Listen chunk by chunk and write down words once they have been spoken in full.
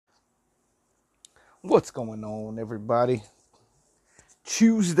What's going on, everybody?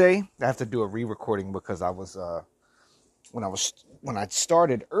 Tuesday. I have to do a re-recording because when I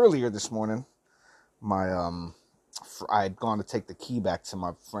started earlier this morning, my I had gone to take the key back to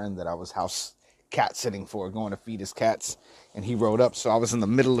my friend that I was house cat sitting for, going to feed his cats, and he rode up. So I was in the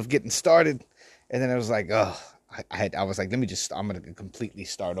middle of getting started, and then I was like, oh, I was like, I'm gonna completely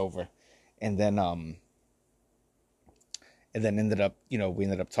start over, and then ended up, we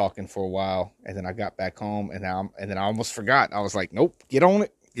ended up talking for a while, and then I got back home, and then I almost forgot. I was like, nope, get on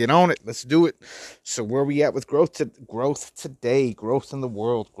it, let's do it. So where are we at with growth today, growth in the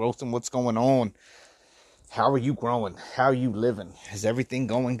world, growth in what's going on? How are you growing? How are you living? Is everything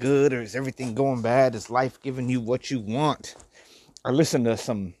going good, or is everything going bad? Is life giving you what you want? I've been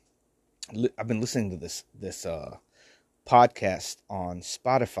listening to this podcast on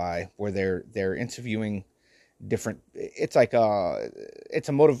Spotify where they're interviewing different. It's like it's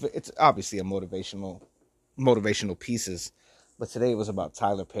obviously a motivational pieces, but today it was about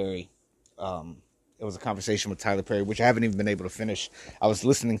Tyler Perry. It was a conversation with Tyler Perry, which I haven't even been able to finish. I was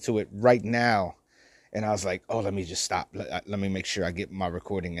listening to it right now, and I was like, oh, let me just stop. Let me make sure I get my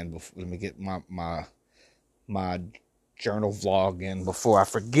recording in. Let me get my journal vlog in before I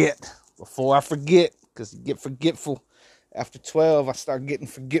forget. Because you get forgetful. After 12, I start getting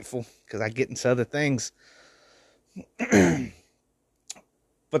forgetful because I get into other things.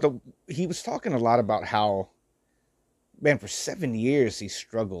 But he was talking a lot about how, man, for 7 years he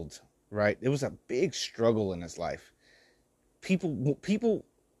struggled, right? It was a big struggle in his life. People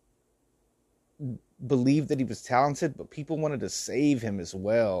believed that he was talented, but people wanted to save him as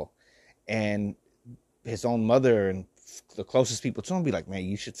well. And his own mother and the closest people to him be like, man,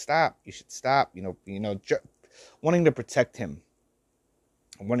 you should stop. Wanting to protect him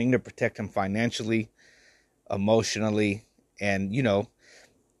financially, emotionally, and,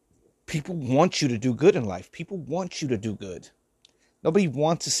 people want you to do good in life. People want you to do good. Nobody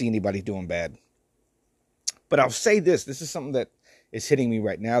wants to see anybody doing bad. But I'll say this is something that is hitting me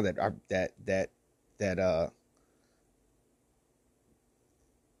right now that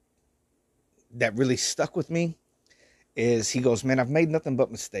really stuck with me. Is he goes, man, I've made nothing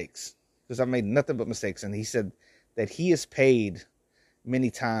but mistakes. And he said that he is paid many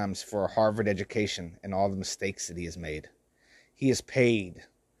times for a Harvard education and all the mistakes that he has made. He is paid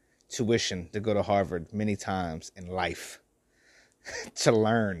tuition to go to Harvard many times in life to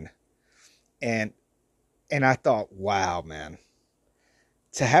learn. And I thought, wow, man,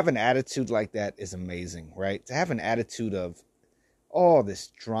 to have an attitude like that is amazing, right? To have an attitude of all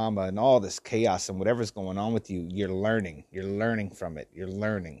this drama and all this chaos and whatever's going on with you, you're learning from it. You're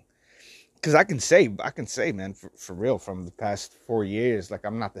learning. Because I can say, man, for real, from the past 4 years, like,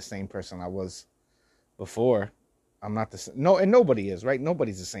 I'm not the same person I was before. I'm not and nobody is, right?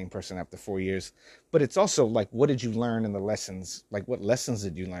 Nobody's the same person after 4 years. But it's also like, what did you learn in the lessons? Like, what lessons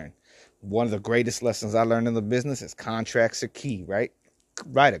did you learn? One of the greatest lessons I learned in the business is contracts are key, right?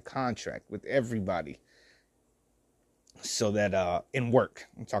 Write a contract with everybody. So that in work,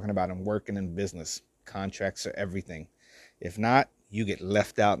 I'm talking about in work and in business, contracts are everything. If not, you get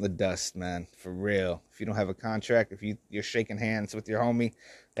left out in the dust, man, for real. If you don't have a contract, if you're shaking hands with your homie,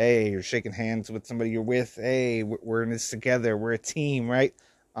 hey, you're shaking hands with somebody you're with, hey, we're in this together, we're a team, right?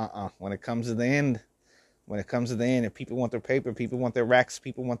 When it comes to the end, if people want their paper, people want their racks,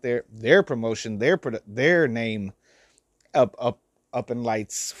 people want their promotion, their name up in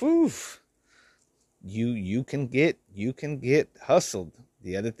lights, whew, you can get hustled.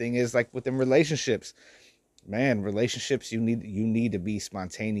 The other thing is, like, within relationships, man, you need to be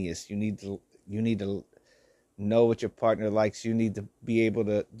spontaneous. You need to know what your partner likes. You need to be able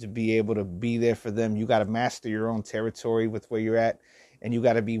to be there for them. You got to master your own territory with where you're at, and you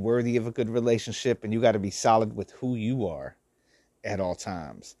got to be worthy of a good relationship, and you got to be solid with who you are at all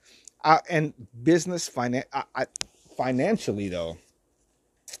times. And business, financially though,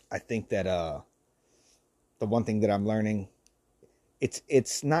 I think that the one thing that I'm learning,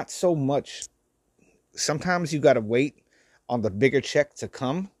 it's not so much. Sometimes you got to wait on the bigger check to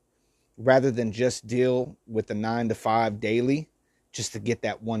come rather than just deal with the 9 to 5 daily just to get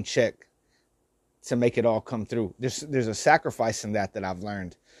that one check to make it all come through. There's a sacrifice in that I've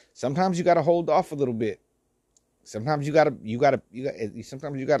learned. Sometimes you got to hold off a little bit. Sometimes you got to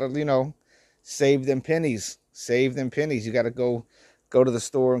save them pennies. You got to go to the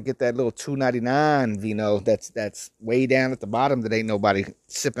store and get that little $2.99 vino that's way down at the bottom that ain't nobody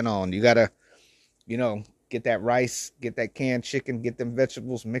sipping on. You got to get that rice, get that canned chicken, get them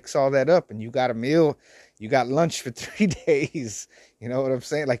vegetables, mix all that up, and you got a meal. You got lunch for 3 days. You know what I'm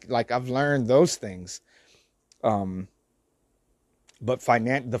saying? Like I've learned those things. But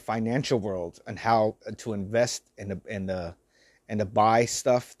the financial world and how to invest and to buy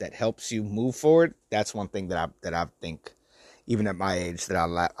stuff that helps you move forward, that's one thing that I think, even at my age,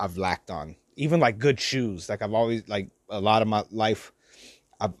 that I've lacked on. Even like good shoes, like I've always, like a lot of my life,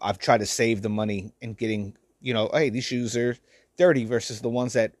 I've tried to save the money in getting, hey, these shoes are 30 versus the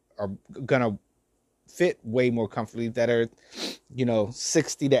ones that are gonna fit way more comfortably that are,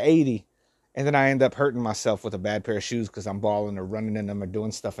 60 to 80. And then I end up hurting myself with a bad pair of shoes because I'm balling or running in them or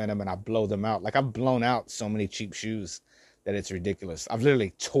doing stuff in them, and I blow them out. Like, I've blown out so many cheap shoes that it's ridiculous. I've literally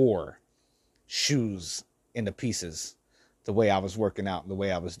tore shoes into pieces the way I was working out and the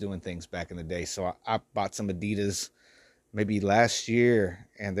way I was doing things back in the day. So I bought some Adidas maybe last year,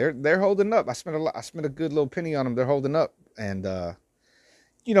 and they're holding up. I spent a good little penny on them. They're holding up, and the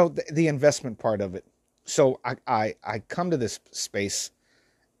investment part of it. So I come to this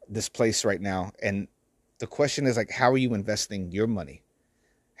place right now, and the question is, like, how are you investing your money?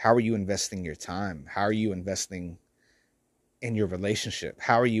 How are you investing your time? How are you investing in your relationship?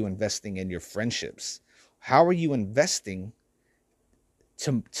 How are you investing in your friendships? How are you investing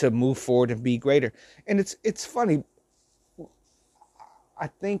to move forward and be greater? And it's funny. I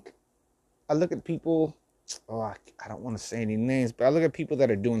think I look at people, I don't want to say any names, but I look at people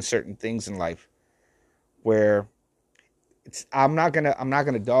that are doing certain things in life where I'm not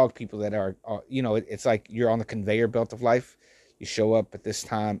gonna dog people that are it's like you're on the conveyor belt of life. You show up at this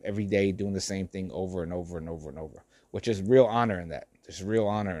time every day doing the same thing over and over and over and over, which is real honor in that. There's real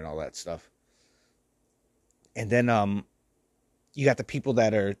honor in all that stuff. And then you got the people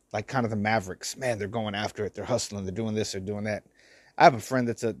that are like kind of the mavericks. Man, they're going after it. They're hustling. They're doing this. They're doing that. I have a friend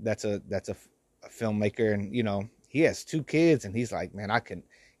that's a filmmaker, and he has 2 kids, and he's like, man,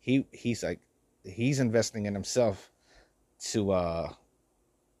 he's like, he's investing in himself to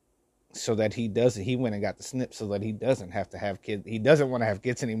so that he went and got the snip so that he doesn't have to have kids. He doesn't want to have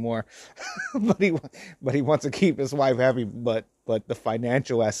kids anymore, but he wants to keep his wife happy. But the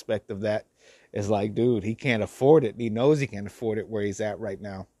financial aspect of that is like, dude, he can't afford it. He knows he can't afford it where he's at right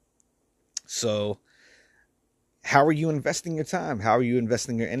now. So how are you investing your time? How are you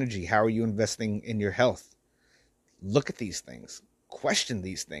investing your energy? How are you investing in your health? Look at these things. Question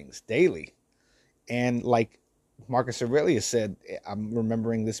these things daily. And like Marcus Aurelius said, I'm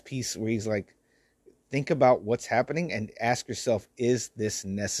remembering this piece where he's like, think about what's happening and ask yourself, is this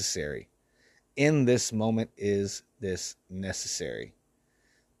necessary? In this moment, is this necessary?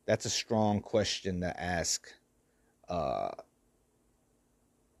 That's a strong question to ask.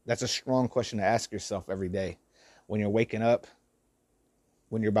 That's a strong question to ask yourself every day. When you're waking up,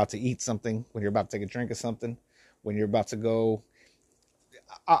 when you're about to eat something, when you're about to take a drink of something, when you're about to go.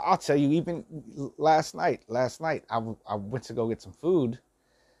 I'll tell you, even last night, I went to go get some food,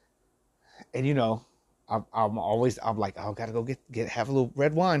 and I'm like, oh, gotta go have a little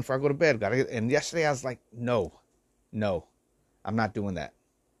red wine before I go to bed. And yesterday I was like, no, I'm not doing that.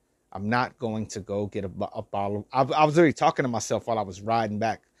 I'm not going to go get a bottle. I was already talking to myself while I was riding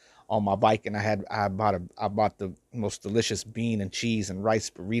back on my bike, and I bought the most delicious bean and cheese and rice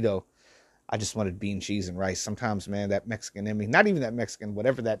burrito. I just wanted bean, cheese, and rice. Sometimes, man, that Mexican in me, not even that Mexican,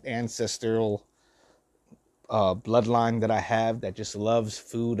 whatever that ancestral bloodline that I have that just loves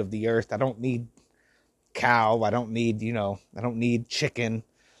food of the earth. I don't need cow. I don't need chicken.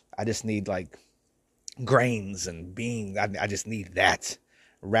 I just need like grains and beans. I just need that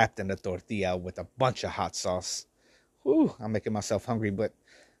wrapped in a tortilla with a bunch of hot sauce. Whew, I'm making myself hungry, but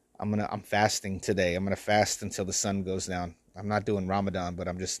I'm fasting today. I'm going to fast until the sun goes down. I'm not doing Ramadan, but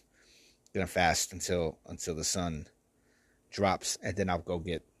I'm just gonna fast until the sun drops, and then I'll go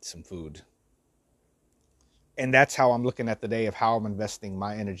get some food. And that's how I'm looking at the day, of how I'm investing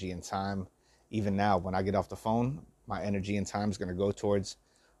my energy and time. Even now, when I get off the phone, my energy and time is going to go towards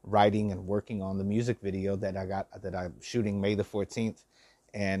writing and working on the music video that I'm shooting May the 14th.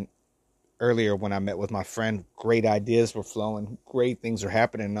 And earlier when I met with my friend, great ideas were flowing, great things are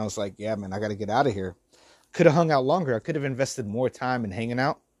happening, and I was like, yeah, man, I got to get out of here. Could have hung out longer. I could have invested more time in hanging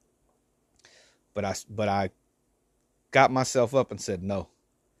out. But I got myself up and said, no,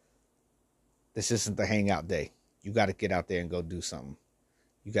 this isn't the hangout day. You got to get out there and go do something.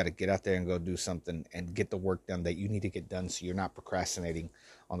 You got to get out there and go do something and get the work done that you need to get done, so you're not procrastinating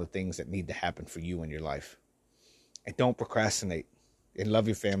on the things that need to happen for you in your life. And don't procrastinate. And love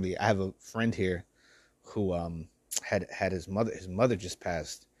your family. I have a friend here who had his mother just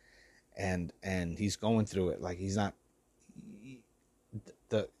passed, and he's going through it. Like, his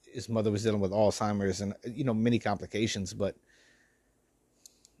mother was dealing with Alzheimer's and, many complications, but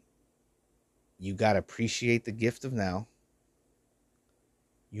you got to appreciate the gift of now.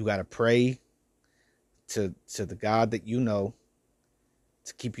 You got to pray to the God that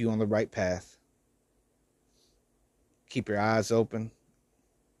to keep you on the right path. Keep your eyes open.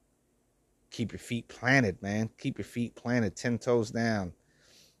 Keep your feet planted, man. Keep your feet planted, 10 toes down.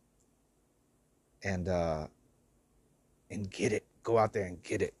 And get it. Go out there and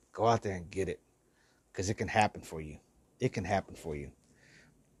get it. Go out there and get it. Because it can happen for you. It can happen for you.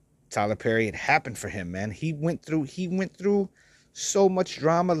 Tyler Perry, it happened for him, man. He went through so much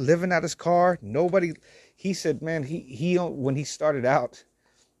drama living out his car. He said, man, he when he started out,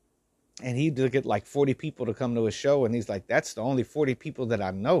 and he did get like 40 people to come to his show, and he's like, that's the only 40 people that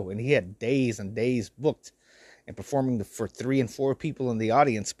I know. And he had days and days booked and performing for 3 and 4 people in the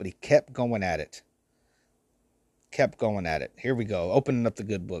audience, but he kept going at it. Kept going at it. Here we go. Opening up the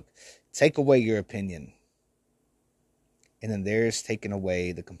good book. Take away your opinion. And then there's taking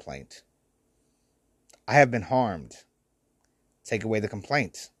away the complaint. I have been harmed. Take away the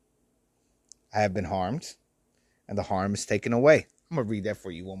complaint. I have been harmed, and the harm is taken away. I'm gonna read that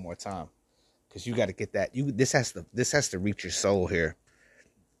for you one more time, because you got to get that. This has to reach your soul here.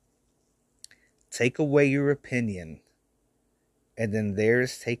 Take away your opinion, and then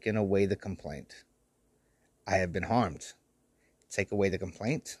there's taken away the complaint. I have been harmed. Take away the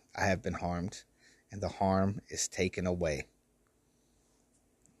complaint. I have been harmed, and the harm is taken away.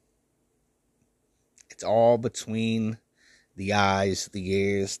 It's all between the eyes, the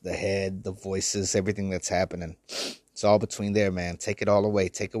ears, the head, the voices, everything that's happening. It's all between there, man. Take it all away.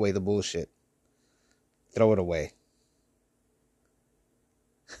 Take away the bullshit. Throw it away.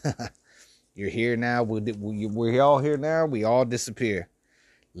 You're here now. We're all here now. We all disappear.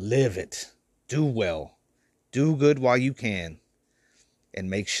 Live it. Do well. Do good while you can. And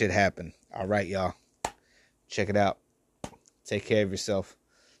make shit happen. All right, y'all. Check it out. Take care of yourself.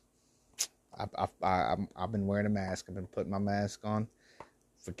 I've been wearing a mask. I've been putting my mask on.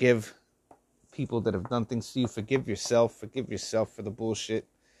 Forgive people that have done things to you. Forgive yourself. Forgive yourself for the bullshit.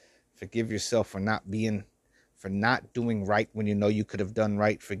 Forgive yourself for not doing right when you know you could have done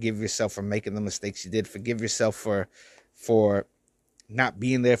right. Forgive yourself for making the mistakes you did. Forgive yourself for not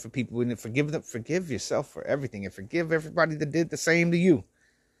being there for people who didn't. Forgive yourself for everything, and forgive everybody that did the same to you.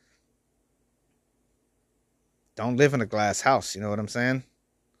 Don't live in a glass house, you know what I'm saying?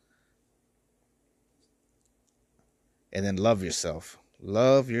 And then love yourself.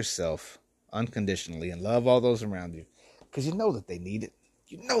 Love yourself unconditionally, and love all those around you, because you know that they need it.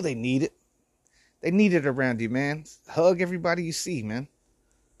 You know they need it. They need it around you, man. Hug everybody you see, man.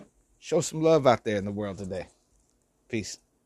 Show some love out there in the world today. Peace.